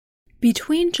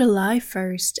Between July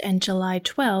 1st and July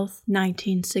 12th,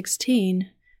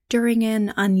 1916, during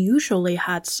an unusually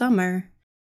hot summer,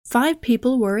 5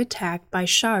 people were attacked by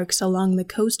sharks along the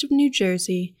coast of New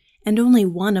Jersey, and only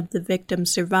one of the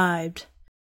victims survived,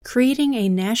 creating a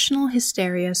national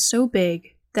hysteria so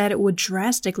big that it would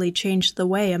drastically change the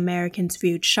way Americans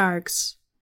viewed sharks.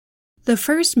 The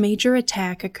first major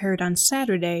attack occurred on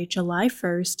Saturday, July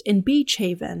 1st, in Beach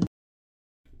Haven.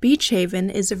 Beach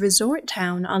Haven is a resort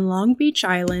town on Long Beach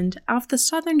Island off the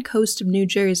southern coast of New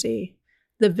Jersey.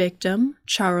 The victim,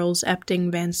 Charles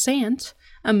Epting Van Sant,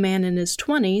 a man in his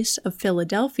 20s of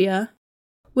Philadelphia,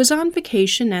 was on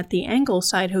vacation at the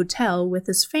Angleside Hotel with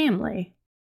his family.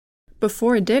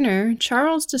 Before dinner,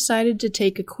 Charles decided to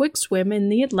take a quick swim in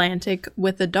the Atlantic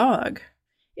with a dog.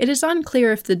 It is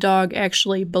unclear if the dog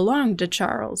actually belonged to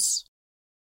Charles.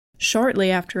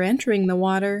 Shortly after entering the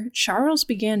water, Charles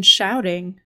began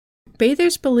shouting.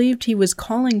 Bathers believed he was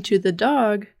calling to the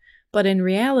dog, but in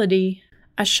reality,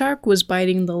 a shark was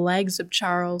biting the legs of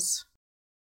Charles.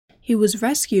 He was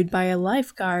rescued by a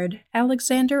lifeguard,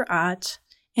 Alexander Ott,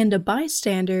 and a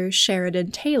bystander, Sheridan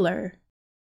Taylor.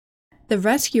 The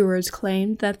rescuers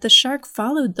claimed that the shark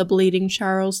followed the bleeding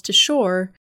Charles to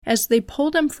shore as they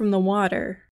pulled him from the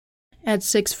water. At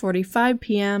 6:45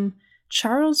 p.m.,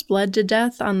 Charles bled to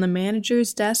death on the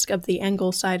manager's desk of the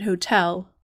Angleside Hotel.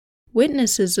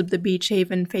 Witnesses of the Beach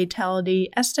Haven fatality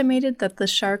estimated that the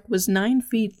shark was 9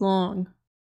 feet long.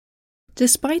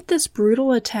 Despite this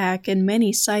brutal attack and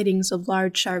many sightings of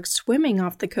large sharks swimming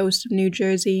off the coast of New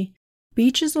Jersey,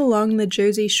 beaches along the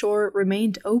Jersey shore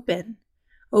remained open.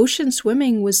 Ocean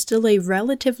swimming was still a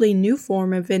relatively new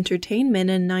form of entertainment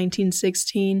in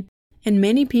 1916, and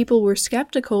many people were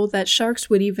skeptical that sharks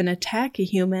would even attack a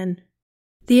human.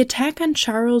 The attack on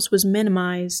Charles was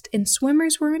minimized, and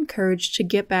swimmers were encouraged to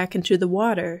get back into the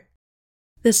water.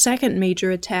 The second major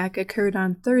attack occurred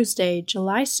on Thursday,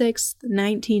 July 6,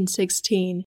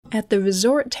 1916, at the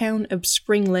resort town of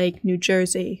Spring Lake, New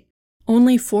Jersey,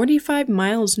 only 45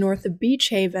 miles north of Beach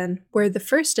Haven, where the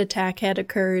first attack had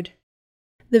occurred.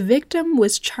 The victim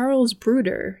was Charles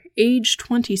Bruder, age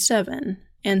 27,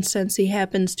 and since he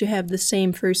happens to have the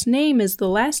same first name as the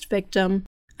last victim,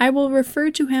 I will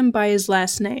refer to him by his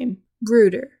last name,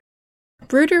 Bruder.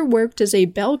 Bruder worked as a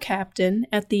bell captain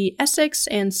at the Essex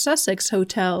and Sussex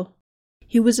Hotel.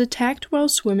 He was attacked while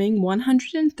swimming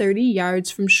 130 yards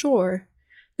from shore.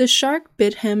 The shark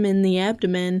bit him in the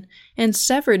abdomen and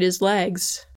severed his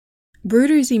legs.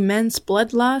 Bruder's immense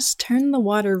blood loss turned the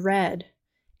water red.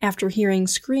 After hearing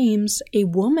screams, a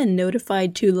woman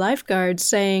notified 2 lifeguards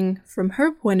saying, from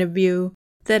her point of view,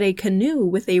 that a canoe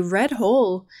with a red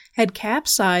hole had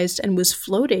capsized and was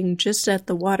floating just at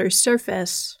the water's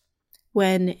surface,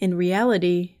 when, in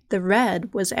reality, the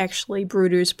red was actually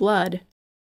Bruder's blood.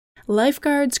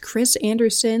 Lifeguards Chris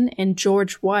Anderson and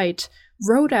George White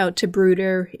rowed out to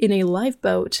Bruder in a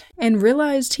lifeboat and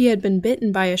realized he had been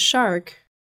bitten by a shark.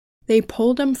 They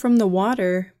pulled him from the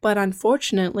water, but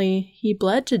unfortunately, he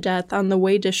bled to death on the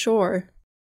way to shore.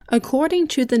 According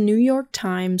to the New York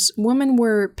Times, women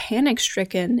were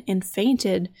panic-stricken and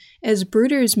fainted as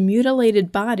Bruder's mutilated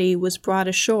body was brought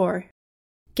ashore.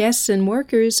 Guests and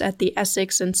workers at the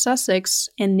Essex and Sussex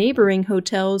and neighboring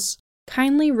hotels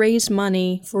kindly raised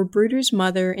money for Bruder's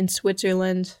mother in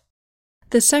Switzerland.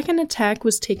 The second attack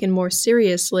was taken more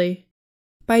seriously.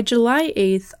 By July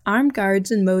 8th, armed guards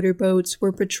and motorboats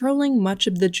were patrolling much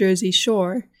of the Jersey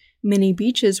shore. Many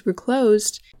beaches were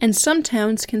closed, and some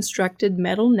towns constructed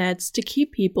metal nets to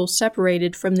keep people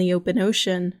separated from the open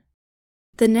ocean.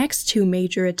 The next 2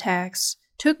 major attacks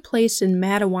took place in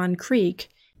Matawan Creek,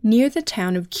 near the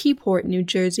town of Keyport, New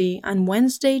Jersey, on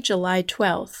Wednesday, July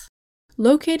 12th.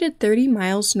 Located 30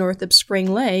 miles north of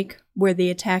Spring Lake, where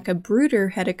the attack of Bruder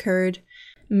had occurred,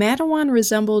 Matawan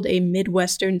resembled a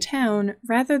Midwestern town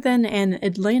rather than an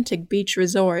Atlantic beach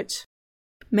resort.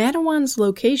 Matawan's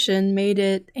location made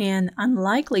it an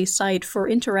unlikely site for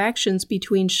interactions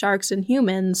between sharks and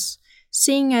humans,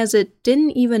 seeing as it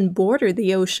didn't even border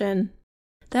the ocean.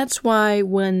 That's why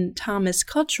when Thomas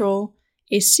Cuttrell,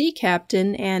 a sea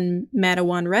captain and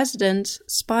Matawan resident,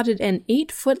 spotted an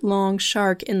 8-foot-long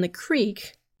shark in the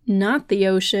creek, not the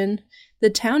ocean, the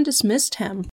town dismissed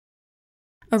him.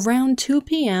 Around 2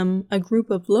 p.m., a group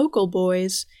of local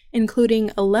boys,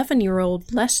 including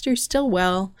 11-year-old Lester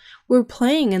Stillwell, were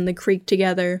playing in the creek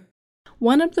together.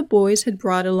 One of the boys had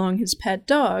brought along his pet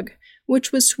dog,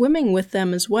 which was swimming with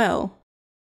them as well.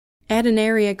 At an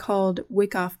area called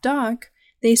Wyckoff Dock,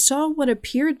 they saw what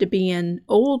appeared to be an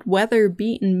old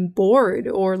weather-beaten board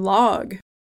or log.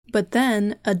 But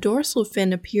then, a dorsal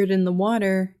fin appeared in the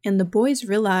water, and the boys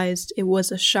realized it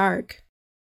was a shark.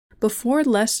 Before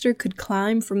Lester could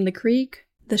climb from the creek,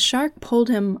 the shark pulled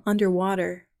him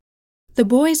underwater. The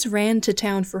boys ran to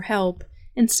town for help,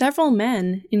 and several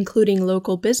men, including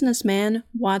local businessman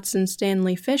Watson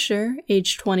Stanley Fisher,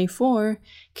 age 24,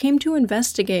 came to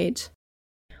investigate.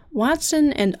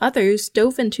 Watson and others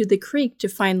dove into the creek to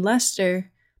find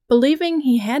Lester, believing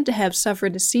he had to have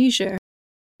suffered a seizure.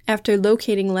 After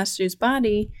locating Lester's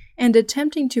body and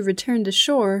attempting to return to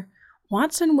shore,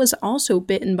 Watson was also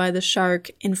bitten by the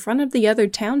shark in front of the other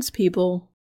townspeople.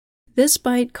 This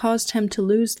bite caused him to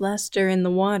lose Lester in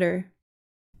the water.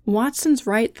 Watson's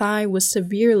right thigh was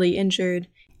severely injured,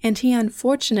 and he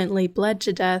unfortunately bled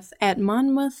to death at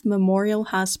Monmouth Memorial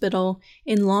Hospital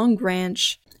in Long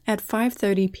Branch at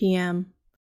 5:30 p.m.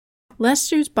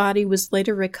 Lester's body was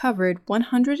later recovered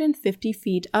 150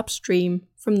 feet upstream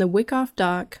from the Wyckoff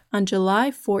Dock on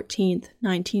July 14,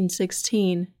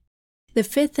 1916. The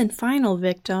fifth and final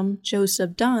victim,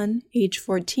 Joseph Dunn, age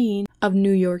 14, of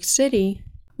New York City,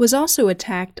 was also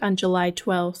attacked on July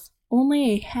 12th,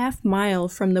 only a half-mile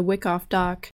from the Wyckoff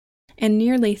Dock, and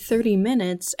nearly 30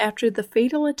 minutes after the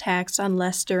fatal attacks on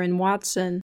Lester and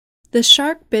Watson. The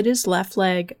shark bit his left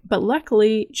leg, but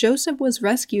luckily Joseph was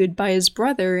rescued by his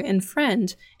brother and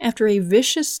friend after a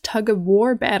vicious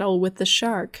tug-of-war battle with the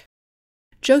shark.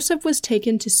 Joseph was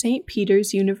taken to St.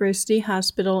 Peter's University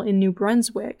Hospital in New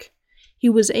Brunswick. He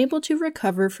was able to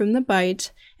recover from the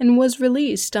bite and was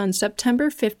released on September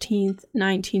 15,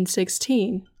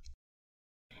 1916.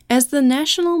 As the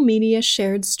national media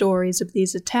shared stories of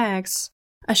these attacks,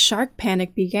 a shark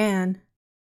panic began.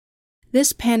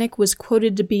 This panic was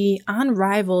quoted to be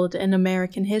unrivaled in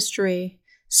American history,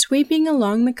 sweeping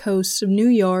along the coasts of New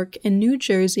York and New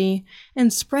Jersey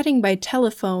and spreading by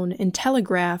telephone and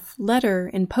telegraph,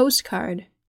 letter, and postcard.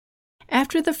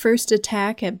 After the first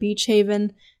attack at Beach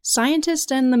Haven,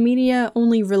 scientists and the media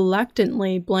only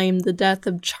reluctantly blamed the death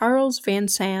of Charles Van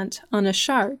Sant on a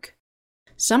shark.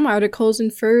 Some articles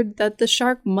inferred that the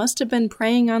shark must have been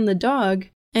preying on the dog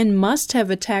and must have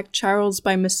attacked Charles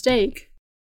by mistake.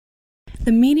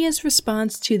 The media's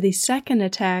response to the second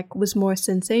attack was more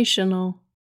sensational.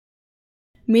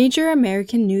 Major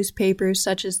American newspapers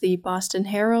such as the Boston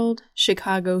Herald,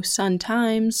 Chicago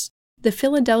Sun-Times, the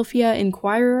Philadelphia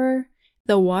Inquirer,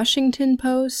 the Washington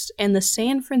Post, and the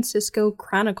San Francisco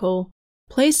Chronicle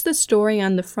placed the story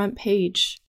on the front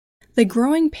page. The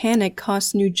growing panic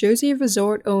cost New Jersey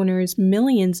resort owners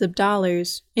millions of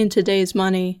dollars, in today's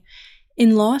money,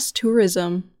 in lost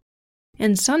tourism,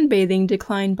 and sunbathing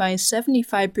declined by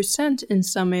 75% in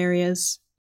some areas.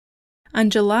 On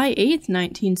July 8,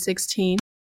 1916,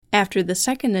 after the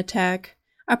second attack,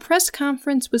 a press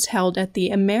conference was held at the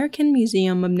American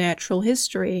Museum of Natural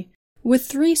History, with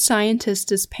 3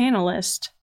 scientists as panelists.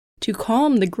 To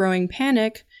calm the growing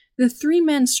panic, the 3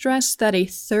 men stressed that a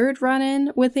third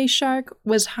run-in with a shark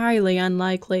was highly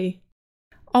unlikely,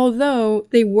 although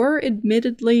they were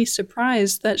admittedly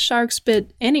surprised that sharks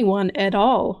bit anyone at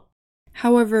all.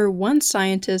 However, one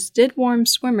scientist did warn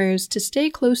swimmers to stay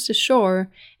close to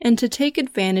shore and to take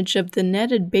advantage of the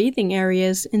netted bathing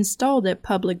areas installed at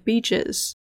public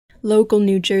beaches. Local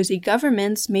New Jersey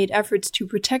governments made efforts to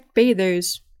protect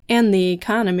bathers, and the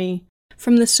economy,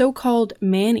 from the so-called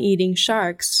man-eating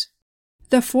sharks.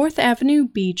 The 4th Avenue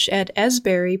beach at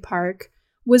Esbury Park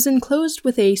was enclosed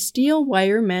with a steel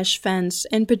wire mesh fence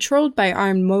and patrolled by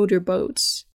armed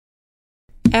motorboats.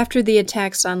 After the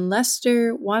attacks on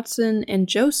Lester, Watson, and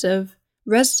Joseph,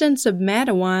 residents of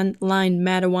Matawan lined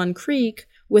Matawan Creek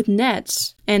with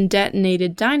nets and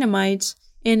detonated dynamite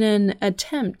in an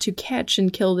attempt to catch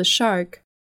and kill the shark.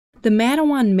 The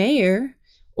Matawan mayor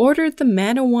ordered the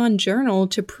Matawan Journal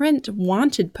to print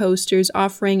wanted posters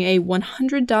offering a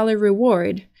 $100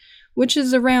 reward, which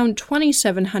is around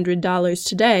 $2,700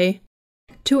 today,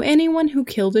 to anyone who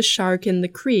killed a shark in the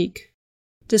creek.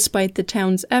 Despite the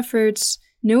town's efforts,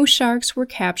 no sharks were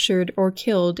captured or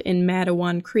killed in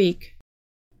Matawan Creek.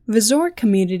 Resort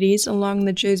communities along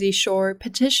the Jersey Shore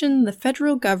petitioned the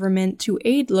federal government to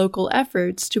aid local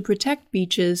efforts to protect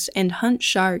beaches and hunt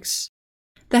sharks.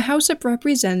 The House of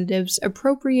Representatives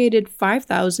appropriated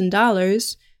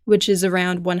 $5,000, which is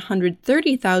around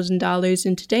 $130,000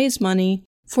 in today's money,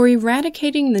 for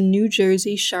eradicating the New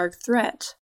Jersey shark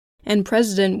threat, and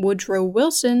President Woodrow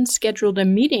Wilson scheduled a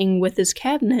meeting with his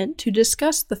cabinet to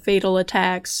discuss the fatal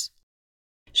attacks.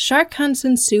 Shark hunts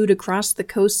ensued across the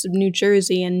coasts of New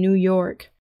Jersey and New York.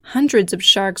 Hundreds of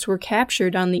sharks were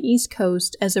captured on the East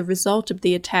Coast as a result of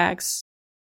the attacks.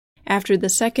 After the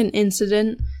second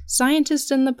incident, scientists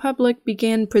and the public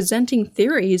began presenting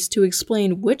theories to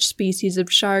explain which species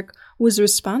of shark was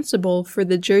responsible for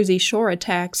the Jersey Shore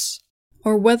attacks,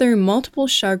 or whether multiple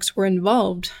sharks were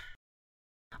involved.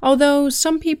 although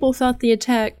some people thought the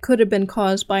attack could have been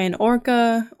caused by an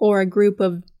orca or a group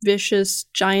of vicious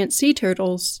giant sea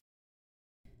turtles.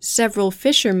 Several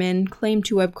fishermen claimed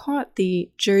to have caught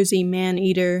the Jersey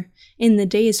man-eater in the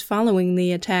days following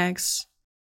the attacks.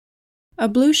 A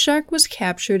blue shark was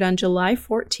captured on July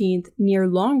 14th near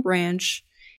Long Branch,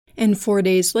 and 4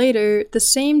 days later, the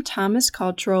same Thomas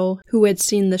Cottrell, who had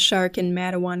seen the shark in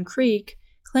Matawan Creek,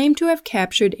 claimed to have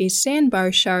captured a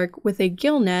sandbar shark with a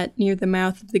gill net near the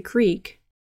mouth of the creek.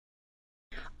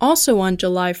 Also on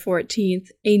July 14th,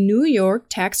 a New York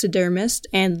taxidermist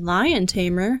and lion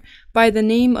tamer by the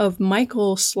name of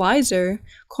Michael Slizer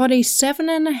caught a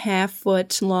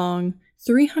 7.5-foot-long,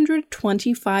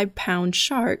 325-pound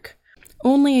shark,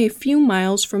 only a few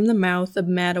miles from the mouth of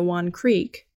Matawan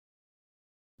Creek.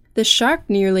 The shark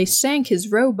nearly sank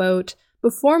his rowboat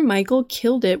before Michael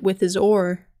killed it with his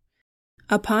oar.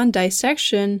 Upon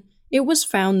dissection, it was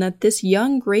found that this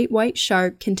young great white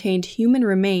shark contained human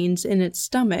remains in its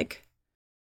stomach.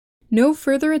 No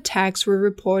further attacks were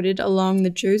reported along the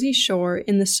Jersey Shore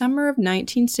in the summer of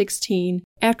 1916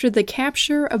 after the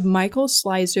capture of Michael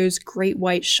Slizer's great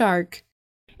white shark,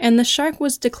 and the shark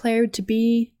was declared to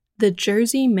be the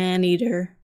Jersey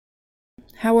man-eater.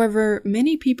 However,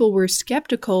 many people were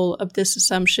skeptical of this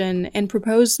assumption and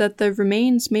proposed that the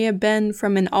remains may have been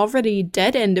from an already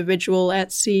dead individual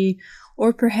at sea,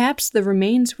 or perhaps the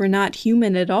remains were not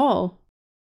human at all.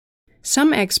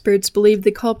 Some experts believe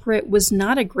the culprit was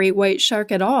not a great white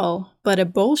shark at all, but a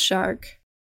bull shark.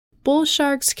 Bull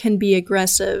sharks can be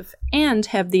aggressive and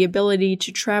have the ability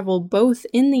to travel both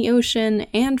in the ocean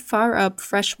and far up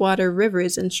freshwater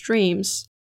rivers and streams.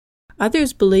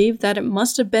 Others believe that it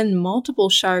must have been multiple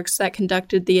sharks that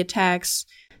conducted the attacks,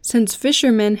 since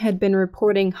fishermen had been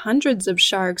reporting hundreds of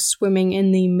sharks swimming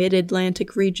in the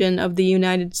mid-Atlantic region of the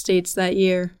United States that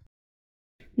year.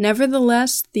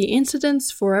 Nevertheless, the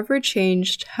incidents forever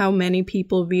changed how many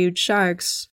people viewed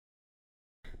sharks.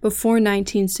 Before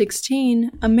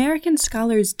 1916, American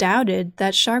scholars doubted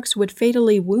that sharks would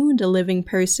fatally wound a living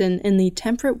person in the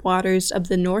temperate waters of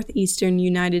the northeastern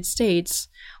United States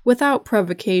without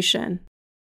provocation.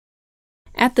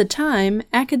 At the time,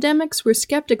 academics were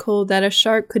skeptical that a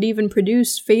shark could even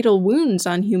produce fatal wounds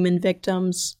on human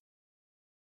victims.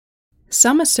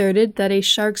 Some asserted that a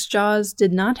shark's jaws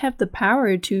did not have the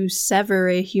power to sever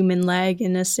a human leg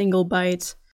in a single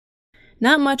bite.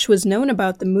 Not much was known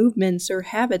about the movements or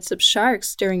habits of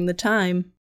sharks during the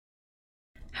time.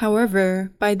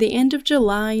 However, by the end of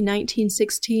July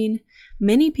 1916,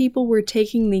 many people were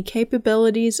taking the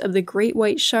capabilities of the great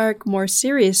white shark more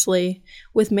seriously,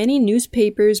 with many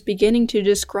newspapers beginning to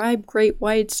describe great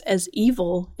whites as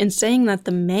evil and saying that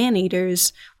the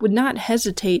man-eaters would not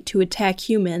hesitate to attack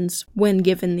humans when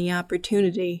given the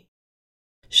opportunity.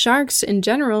 Sharks in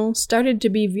general started to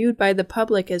be viewed by the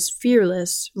public as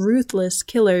fearless, ruthless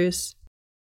killers.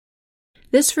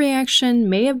 This reaction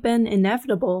may have been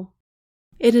inevitable.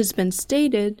 It has been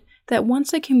stated that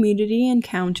once a community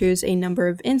encounters a number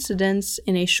of incidents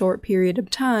in a short period of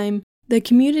time, the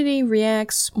community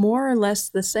reacts more or less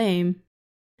the same.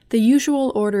 The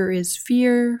usual order is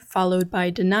fear, followed by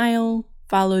denial,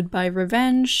 followed by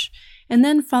revenge, and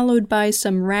then followed by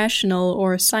some rational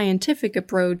or scientific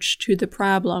approach to the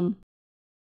problem.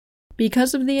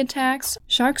 Because of the attacks,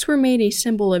 sharks were made a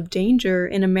symbol of danger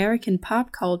in American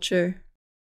pop culture.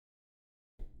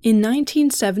 In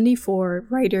 1974,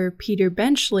 writer Peter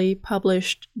Benchley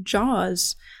published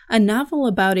Jaws, a novel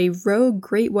about a rogue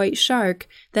great white shark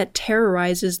that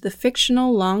terrorizes the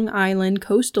fictional Long Island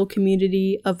coastal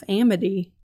community of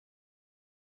Amity.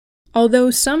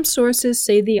 Although some sources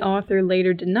say the author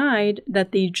later denied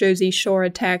that the Jersey Shore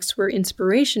attacks were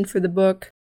inspiration for the book,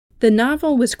 the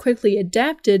novel was quickly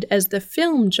adapted as the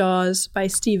film Jaws by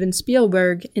Steven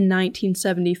Spielberg in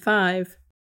 1975.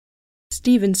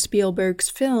 Steven Spielberg's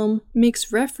film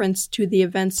makes reference to the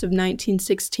events of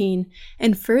 1916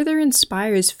 and further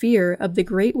inspires fear of the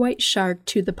great white shark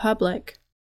to the public.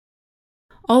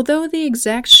 Although the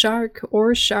exact shark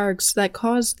or sharks that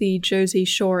caused the Jersey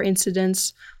Shore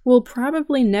incidents will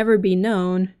probably never be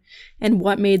known, and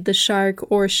what made the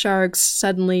shark or sharks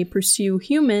suddenly pursue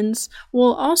humans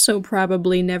will also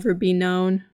probably never be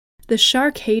known, the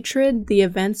shark hatred the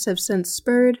events have since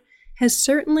spurred has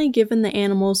certainly given the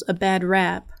animals a bad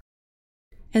rap.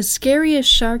 As scary as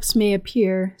sharks may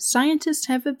appear, scientists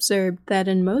have observed that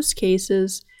in most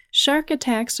cases, shark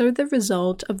attacks are the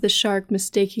result of the shark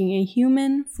mistaking a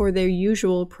human for their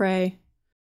usual prey.